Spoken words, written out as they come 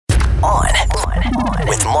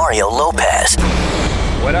with Mario Lopez.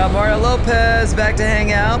 What up, Mario Lopez? Back to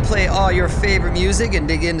hang out, play all your favorite music, and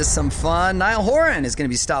dig into some fun. Niall Horan is going to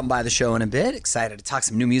be stopping by the show in a bit. Excited to talk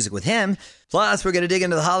some new music with him. Plus, we're going to dig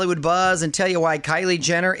into the Hollywood buzz and tell you why Kylie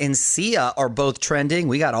Jenner and Sia are both trending.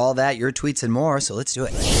 We got all that, your tweets, and more, so let's do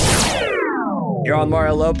it. You're on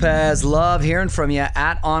Mario Lopez. Love hearing from you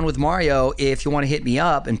at On With Mario. If you want to hit me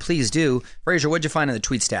up, and please do. Fraser, what'd you find in the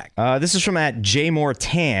tweet stack? This is from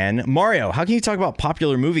 @JMoreTan. Mario, how can you talk about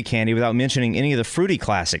popular movie candy without mentioning any of the fruity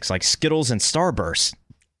classics like Skittles and Starburst?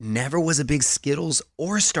 Never was a big Skittles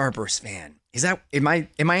or Starburst fan. Is that am I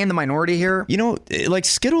in the minority here? You know, like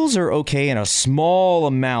Skittles are okay in a small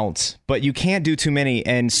amount, but you can't do too many.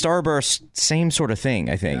 And Starburst, same sort of thing,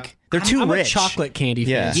 I think. Yeah. They're too I'm rich. A chocolate candy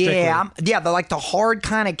fan. Yeah, they're like the hard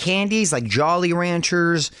kind of candies, like Jolly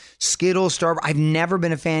Ranchers, Skittles, Starburst. I've never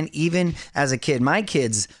been a fan, even as a kid. My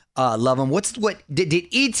kids love them. Did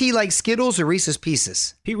E.T. like Skittles or Reese's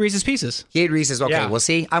Pieces? Reese's Pieces. He ate Reese's. Okay, yeah. Well,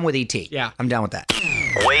 see, I'm with E.T. Yeah, I'm down with that.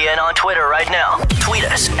 Weigh in on Twitter right now. Tweet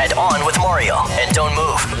us at On With Mario. And don't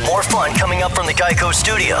move. More fun coming up from the Geico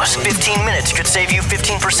Studios. 15 minutes could save you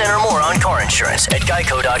 15% or more on car insurance at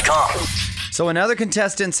geico.com. So another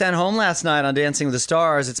contestant sent home last night on Dancing with the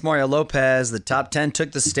Stars. It's Mario Lopez. The top 10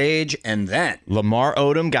 took the stage, and then Lamar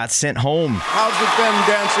Odom got sent home. How's it been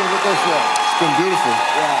dancing with this one? It's been beautiful.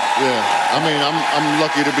 Yeah. I mean, I'm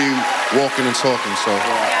lucky to be walking and talking, so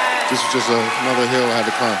this is just another hill I had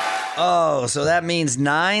to climb. Oh, so that means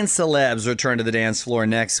 9 celebs return to the dance floor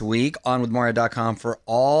next week. OnWithMario.com for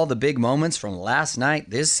all the big moments from last night.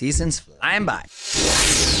 This season's flying by.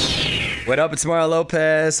 What up, it's Mario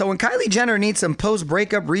Lopez. So when Kylie Jenner needs some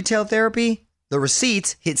post-breakup retail therapy, the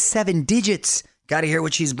receipts hit 7 digits. Gotta hear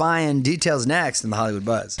what she's buying. Details next in the Hollywood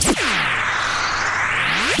Buzz.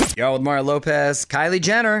 Y'all with Mario Lopez. Kylie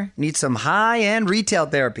Jenner needs some high-end retail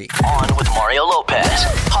therapy. On with Mario Lopez.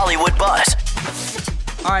 Hollywood Buzz.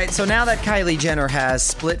 All right, so now that Kylie Jenner has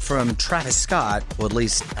split from Travis Scott, well, at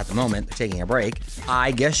least at the moment, they're taking a break,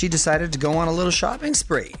 I guess she decided to go on a little shopping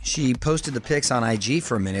spree. She posted the pics on IG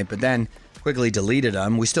for a minute, but then quickly deleted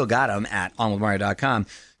them. We still got them at onwithmario.com.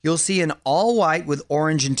 You'll see an all-white with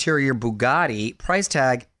orange interior Bugatti, price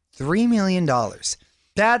tag $3 million.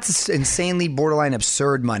 That's insanely borderline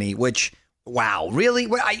absurd money, which, wow, really?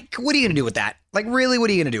 What are you going to do with that? Like, really, what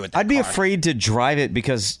are you going to do with that I'd be car? afraid to drive it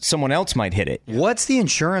because someone else might hit it. What's the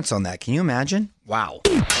insurance on that? Can you imagine? Wow.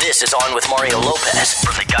 This is On with Mario Lopez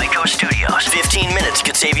from the Geico Studios. 15 minutes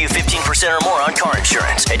could save you 15% or more on car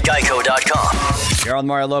insurance at geico.com. You're on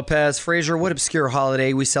Mario Lopez. Fraser, what obscure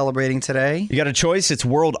holiday are we celebrating today? You got a choice. It's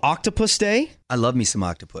World Octopus Day. I love me some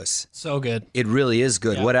octopus. So good. It really is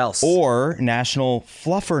good. Yeah. What else? Or National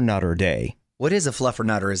Fluffernutter Day. What is a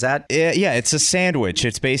fluffernutter? Is that? Yeah, it's a sandwich.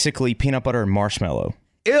 It's basically peanut butter and marshmallow.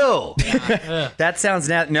 Ew. That sounds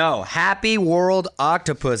no. Happy World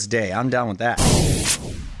Octopus Day. I'm down with that.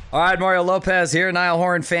 All right, Mario Lopez here. Niall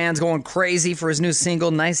Horan fans going crazy for his new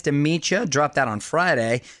single, Nice to Meet Ya. Dropped that on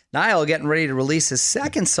Friday. Niall getting ready to release his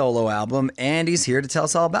second solo album, and he's here to tell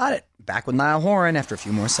us all about it. Back with Niall Horan after a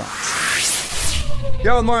few more songs.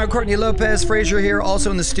 Yo, with Mario Courtney Lopez, Fraser here, also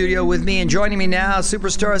in the studio with me, and joining me now,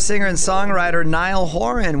 superstar singer and songwriter Niall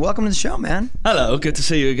Horan. Welcome to the show, man. Hello, good to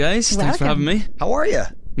see you guys. Welcome. Thanks for having me. How are you?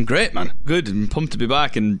 I'm great, man. Good. I'm pumped to be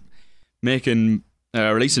back and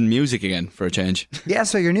releasing music again for a change. Yeah,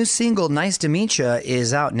 so your new single, Nice to Meet Ya,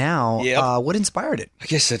 is out now. Yep. What inspired it? I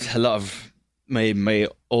guess a lot of my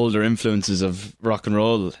older influences of rock and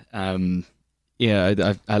roll. I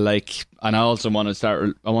like, and I also want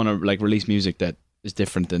to release music that is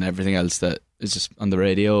different than everything else that is just on the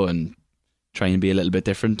radio, and try and be a little bit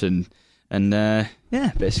different, and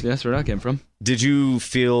basically that's where that came from. Did you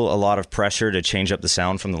feel a lot of pressure to change up the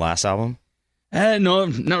sound from the last album? No,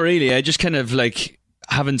 not really. I just kind of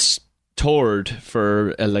haven't toured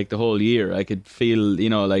for the whole year. I could feel,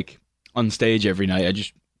 on stage every night. I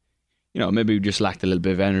just, maybe just lacked a little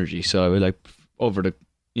bit of energy. So I would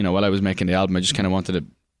while I was making the album, I just kind of wanted to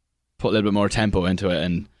put a little bit more tempo into it,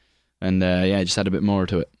 and just add a bit more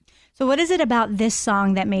to it. So what is it about this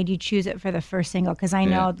song that made you choose it for the first single? Because I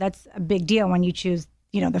know that's a big deal when you choose,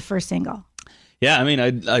 the first single. Yeah, I mean,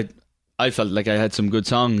 I felt like I had some good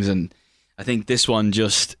songs, and I think this one,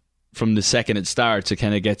 just from the second it starts, it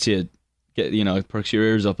kind of it perks your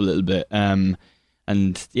ears up a little bit. And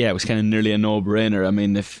yeah, it was kind of nearly a no-brainer. I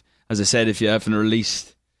mean, if you haven't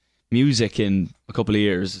released music in a couple of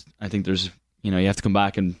years, I think there's, you have to come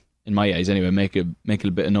back and, in my eyes anyway, make a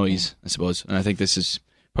bit of noise, I suppose. And I think this is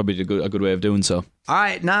probably a good way of doing so. All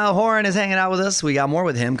right, Niall Horan is hanging out with us. We got more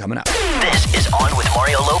with him coming up. This is On with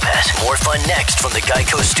Mario Lopez. More fun next from the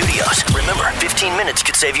Geico Studios. Remember, 15 minutes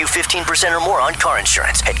could save you 15% or more on car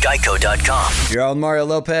insurance at geico.com. You're on Mario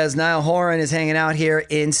Lopez. Niall Horan is hanging out here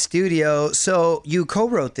in studio. So you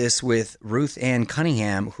co-wrote this with Ruth Ann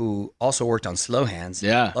Cunningham, who also worked on Slow Hands.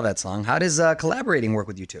 Yeah. Love that song. How does collaborating work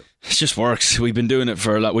with you two? It just works. We've been doing it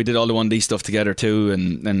for a lot. We did all the 1D stuff together too,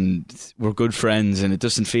 and we're good friends, and it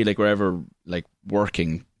doesn't feel like we're ever like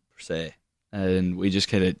working per se. And we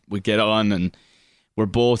just we get on, and we're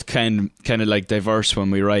both kind of like diverse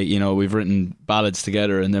when we write. You know, we've written ballads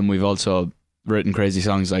together, and then we've also written crazy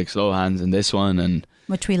songs like Slow Hands and this one, and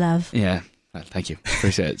which we love. Yeah, well, thank you,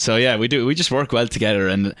 appreciate it. So yeah, we do. We just work well together,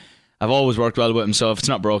 and I've always worked well with him. So if it's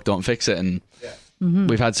not broke, don't fix it. And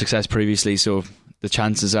we've had success previously, so the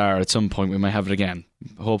chances are at some point we might have it again.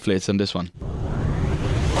 Hopefully, it's on this one.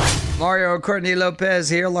 Mario Courtney Lopez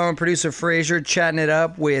here, along with producer Fraser, chatting it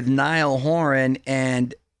up with Niall Horan.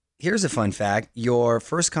 And here's a fun fact. Your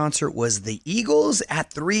first concert was the Eagles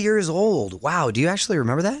at 3 years old. Wow. Do you actually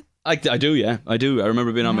remember that? I do, yeah. I do. I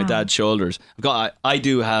remember being on my dad's shoulders. I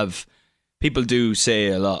do have, people do say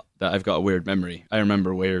a lot that I've got a weird memory. I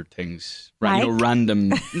remember weird things. Like?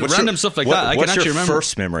 Random stuff like that. I can What's actually your remember.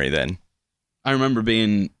 first memory then? I remember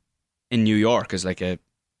being in New York as like a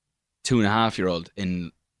 2.5-year-old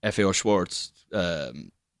in FAO Schwartz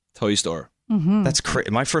toy store. Mm-hmm. That's crazy.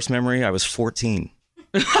 My first memory, I was 14.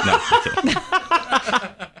 No,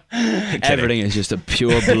 Everything is just a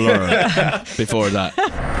pure blur before that.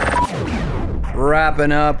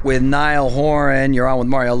 Wrapping up with Niall Horan. You're on with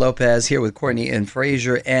Mario Lopez here with Courtney and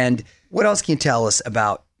Fraser. And what else can you tell us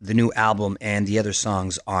about the new album and the other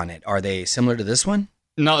songs on it? Are they similar to this one?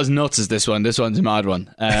 Not as nuts as this one. This one's a mad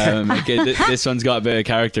one. This one's got a bit of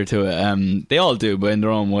character to it. They all do, but in their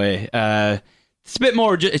own way. It's a bit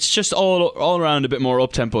more. It's just all around a bit more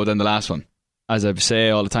up tempo than the last one. As I say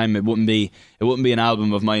all the time, it wouldn't be an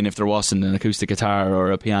album of mine if there wasn't an acoustic guitar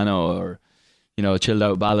or a piano or a chilled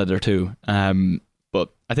out ballad or two. But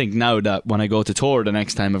I think now that when I go to tour the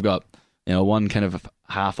next time, I've got one kind of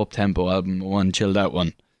half up tempo album, one chilled out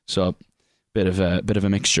one. So bit of a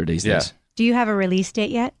mixture these days. Do you have a release date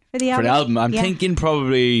yet for the album? For the album, I'm thinking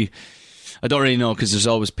probably, I don't really know because there's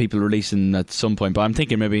always people releasing at some point, but I'm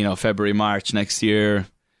thinking maybe February, March next year.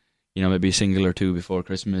 Maybe a single or two before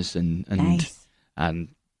Christmas, and Nice. and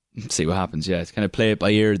see what happens. Yeah, it's kind of play it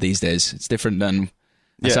by ear these days. It's different than.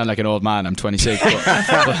 I sound like an old man. I'm 26.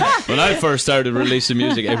 But when I first started releasing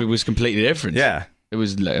music, it was completely different. Yeah. It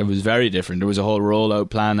was very different. There was a whole rollout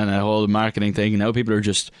plan and a whole marketing thing. Now people are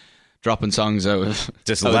just dropping songs out of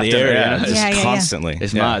Just out left of the air. just constantly.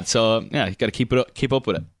 It's mad. So yeah, you got to keep up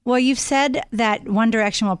with it. Well, you've said that One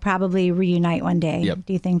Direction will probably reunite one day. Yep.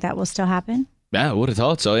 Do you think that will still happen? Yeah, I would have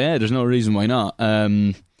thought so. Yeah, there's no reason why not. I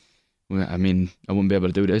mean, I wouldn't be able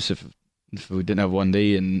to do this if we didn't have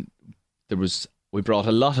 1D, and we brought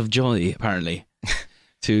a lot of joy apparently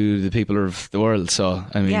to the people of the world. So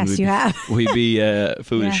I mean, Yes, you have. We'd be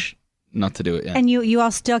foolish not to do it. Yeah. And you all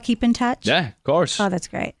still keep in touch? Yeah, of course. Oh, that's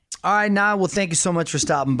great. All right, Niall, well, thank you so much for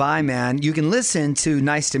stopping by, man. You can listen to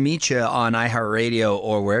Nice to Meet You on iHeartRadio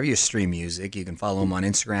or wherever you stream music. You can follow him on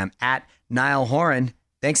Instagram at Niall Horan.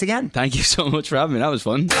 Thanks again. Thank you so much for having me. That was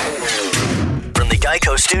fun. From the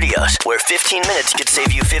Geico Studios, where 15 minutes could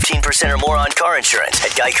save you 15% or more on car insurance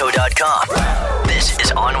at geico.com. This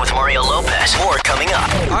is On with Mario Lopez. More coming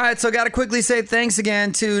up. All right, so got to quickly say thanks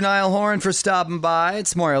again to Niall Horan for stopping by.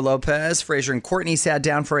 It's Mario Lopez. Fraser and Courtney sat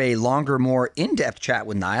down for a longer, more in-depth chat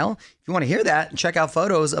with Niall. If you want to hear that and check out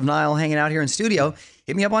photos of Niall hanging out here in studio,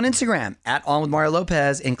 hit me up on Instagram at On with Mario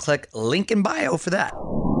Lopez and click link in bio for that.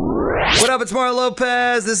 What up, it's Mario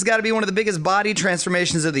Lopez. This has got to be one of the biggest body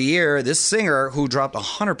transformations of the year. This singer who dropped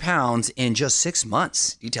 100 pounds in just 6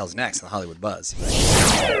 months. Details next on the Hollywood Buzz.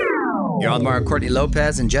 You're on Mario Courtney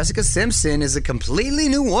Lopez, and Jessica Simpson is a completely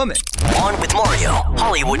new woman. On with Mario,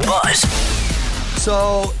 Hollywood Buzz.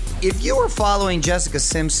 So, if you were following Jessica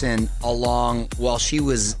Simpson along while she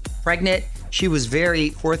was pregnant, she was very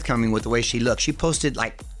forthcoming with the way she looked. She posted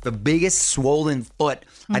like the biggest swollen foot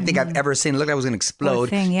I think I've ever seen. It looked like it was going to explode.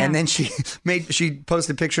 Thing, yeah. And then she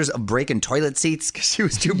posted pictures of breaking toilet seats because she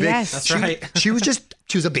was too big. Yes. That's right. She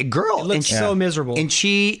was a big girl. It looked so miserable. And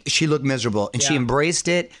she looked miserable. And she embraced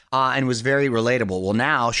it and was very relatable. Well,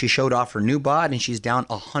 now she showed off her new bod and she's down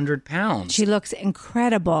 100 pounds. She looks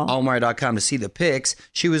incredible. Allmario.com to see the pics.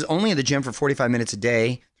 She was only in the gym for 45 minutes a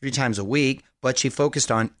day, 3 times a week, but she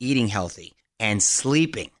focused on eating healthy and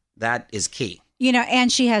sleeping. That is key.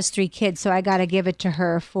 And she has 3 kids, so I got to give it to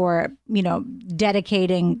her for,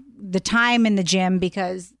 dedicating the time in the gym,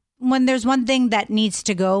 because when there's one thing that needs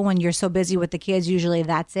to go when you're so busy with the kids, usually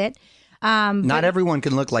that's it. Not everyone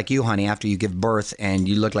can look like you, honey, after you give birth and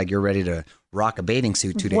you look like you're ready to rock a bathing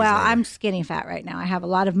suit 2 days Well, later. I'm skinny fat right now. I have a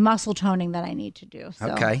lot of muscle toning that I need to do. So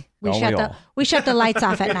Okay. We shut the lights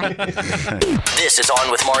off at night. This is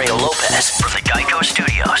On with Mario Lopez from the Geico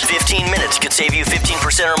Studios. 15 minutes could save you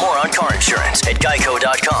 15% or more on car insurance at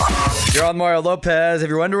geico.com. You're on Mario Lopez. If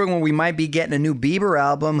you're wondering when we might be getting a new Bieber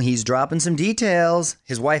album, he's dropping some details.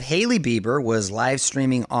 His wife, Hailey Bieber, was live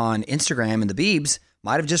streaming on Instagram, and the Biebs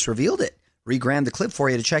might have just revealed it. Regrammed the clip for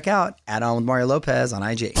you to check out at On with Mario Lopez on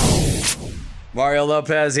IG. Mario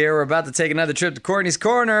Lopez here. We're about to take another trip to Courtney's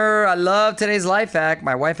Corner. I love today's life hack.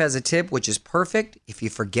 My wife has a tip which is perfect if you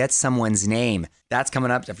forget someone's name. That's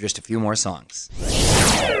coming up after just a few more songs.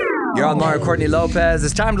 You're on Mario Courtney Lopez.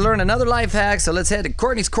 It's time to learn another life hack, so let's head to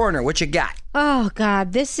Courtney's Corner. What you got? Oh,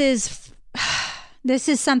 God. This is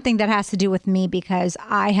something that has to do with me because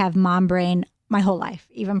I have mom brain my whole life,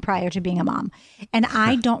 even prior to being a mom. And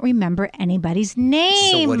I don't remember anybody's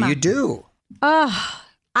name. So what do you do?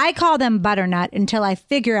 I call them Butternut until I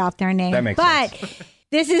figure out their name. That makes sense.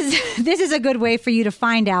 this is a good way for you to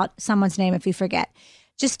find out someone's name if you forget.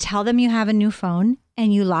 Just tell them you have a new phone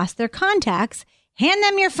and you lost their contacts. Hand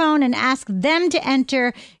them your phone and ask them to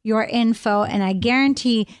enter your info, and I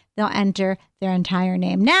guarantee they'll enter their entire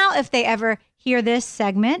name. Now, if they ever hear this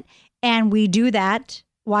segment and we do that,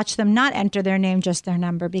 watch them not enter their name, just their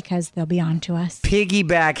number, because they'll be on to us.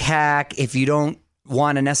 Piggyback hack. If you don't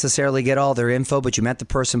want to necessarily get all their info, but you met the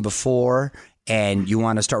person before and you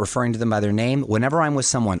want to start referring to them by their name, whenever I'm with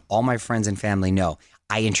someone, all my friends and family know.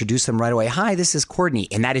 I introduce them right away. Hi, this is Courtney.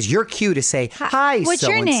 And that is your cue to say, hi, What's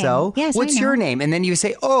your so-and-so. name? Yes, What's your name? And then you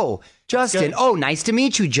say, oh, Justin. Oh, nice to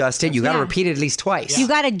meet you, Justin. You got to repeat it at least twice. You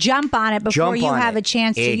got to jump on it before you have a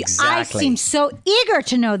chance to. Exactly. I seem so eager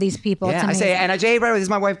to know these people. Yeah, I say, and I say, hey, brother, this is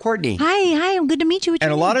my wife, Courtney. Hi, I'm good to meet you.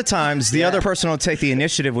 And a lot of times, the other person will take the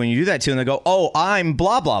initiative when you do that too, and they go, "Oh, I'm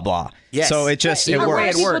blah blah blah." Yes. So it just Either way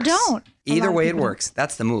works. it works. People don't. Either way it works.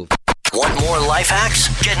 That's the move. Want more life hacks?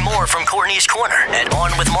 Get more from Courtney's Corner at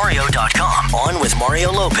onwithmario.com. On with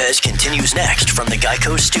Mario Lopez continues next from the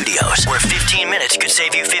Geico Studios, where 15 minutes could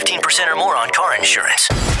save you 15% or more on car insurance.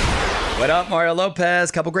 What up, Mario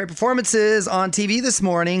Lopez? Couple great performances on TV this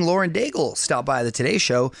morning. Lauren Daigle stopped by the Today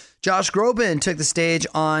Show. Josh Groban took the stage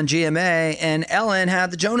on GMA. And Ellen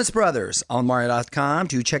had the Jonas Brothers on Mario.com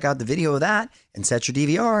to check out the video of that and set your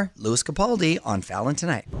DVR. Louis Capaldi on Fallon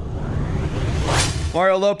tonight.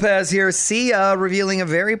 Mario Lopez here. Sia revealing a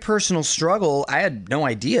very personal struggle. I had no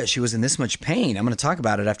idea she was in this much pain. I'm going to talk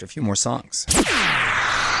about it after a few more songs.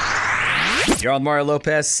 You're on Mario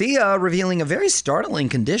Lopez. Sia revealing a very startling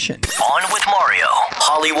condition. On with Mario,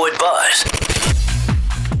 Hollywood Buzz.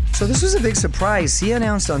 So this was a big surprise. Sia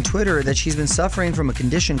announced on Twitter that she's been suffering from a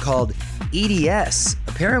condition called EDS.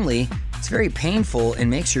 Apparently, it's very painful and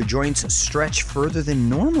makes your joints stretch further than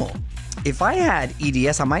normal. If I had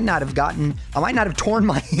EDS, I might not have torn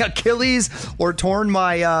my Achilles or torn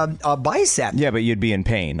my bicep. Yeah, but you'd be in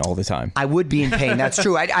pain all the time. I would be in pain. That's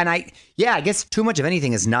true. I guess too much of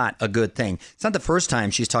anything is not a good thing. It's not the first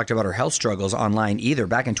time she's talked about her health struggles online either.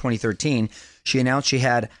 Back in 2013, she announced she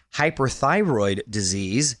had hyperthyroid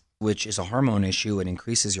disease, which is a hormone issue. It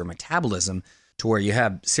increases your metabolism to where you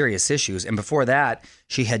have serious issues. And before that,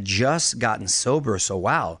 she had just gotten sober. So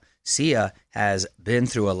wow, Sia has been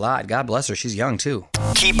through a lot. God bless her. She's young too.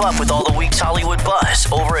 Keep up with all the week's Hollywood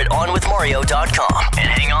buzz over at onwithmario.com. And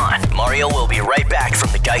hang on, Mario will be right back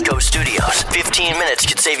from the Geico Studios. 15 minutes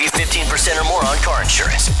could save you 15% or more on car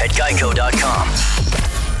insurance at geico.com.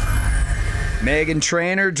 Meghan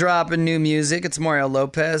Trainor dropping new music. It's Mario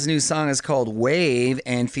Lopez. New song is called Wave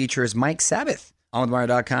and features Mike Sabbath. On with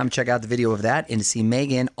Mario.com. Check out the video of that and to see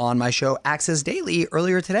Meghan on my show Access Daily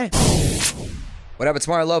earlier today. What up? It's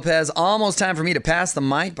Mario Lopez. Almost time for me to pass the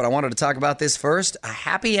mic, but I wanted to talk about this first. A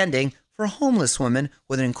happy ending for a homeless woman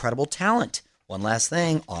with an incredible talent. One last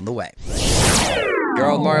thing on the way.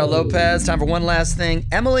 You're on Mario Lopez. Time for one last thing.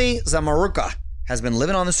 Emily Zamaruca has been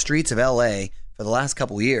living on the streets of L.A. for the last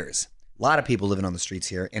couple years. A lot of people living on the streets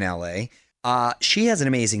here in L.A. She has an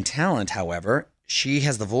amazing talent, however. She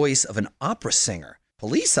has the voice of an opera singer.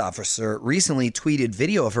 Police officer recently tweeted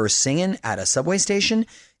video of her singing at a subway station,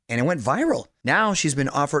 and it went viral. Now she's been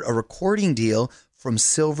offered a recording deal from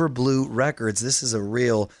Silver Blue Records. This is a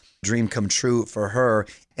real dream come true for her.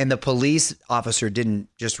 And the police officer didn't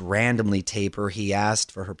just randomly tape her. He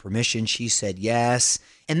asked for her permission. She said yes.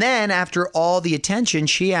 And then after all the attention,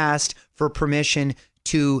 she asked for permission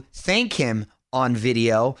to thank him on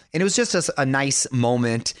video. And it was just a nice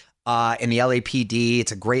moment in the LAPD.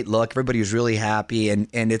 It's a great look. Everybody was really happy. And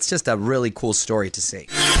it's just a really cool story to see.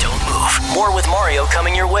 Don't move. More with Mario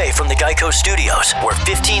coming your way from the Geico Studios, where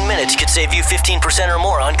 15 minutes could save you 15% or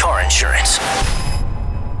more on car insurance.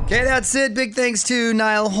 Okay, that's it. Big thanks to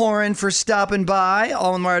Niall Horan for stopping by.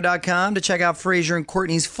 AllInMario.com to check out Fraser and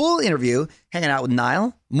Courtney's full interview, hanging out with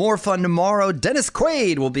Niall. More fun tomorrow. Dennis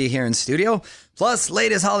Quaid will be here in studio, plus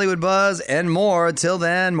latest Hollywood buzz and more. Till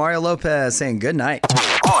then, Mario Lopez saying good night.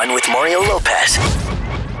 On with Mario Lopez.